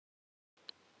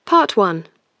Part 1.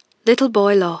 Little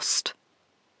Boy Lost.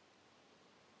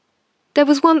 There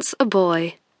was once a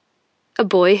boy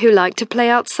who liked to play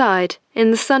outside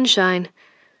in the sunshine,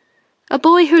 a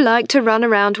boy who liked to run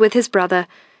around with his brother,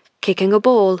 kicking a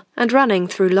ball and running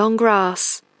through long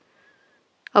grass.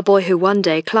 A boy who one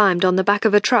day climbed on the back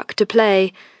of a truck to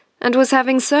play, and was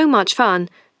having so much fun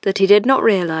that he did not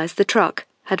realize the truck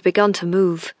had begun to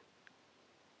move.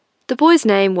 The boy's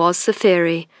name was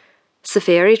Safiri.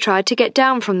 Safiri tried to get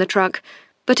down from the truck,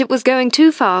 but it was going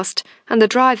too fast, and the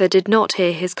driver did not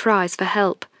hear his cries for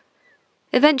help.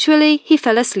 Eventually he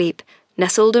fell asleep,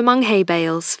 nestled among hay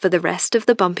bales for the rest of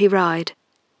the bumpy ride.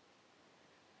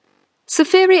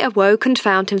 Safiri awoke and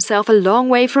found himself a long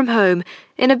way from home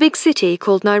in a big city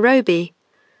called Nairobi.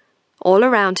 All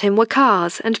around him were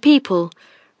cars and people,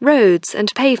 roads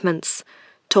and pavements,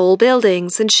 tall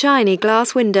buildings and shiny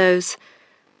glass windows.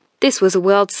 This was a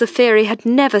world Safiri had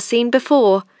never seen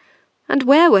before. And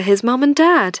where were his mum and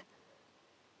dad?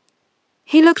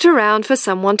 He looked around for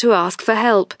someone to ask for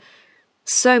help.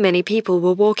 So many people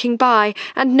were walking by,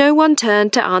 and no one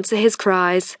turned to answer his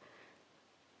cries.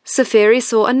 Safiri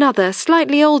saw another,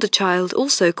 slightly older child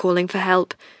also calling for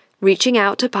help, reaching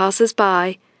out to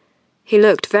passers-by. He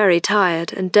looked very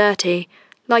tired and dirty,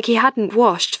 like he hadn't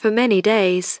washed for many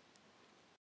days.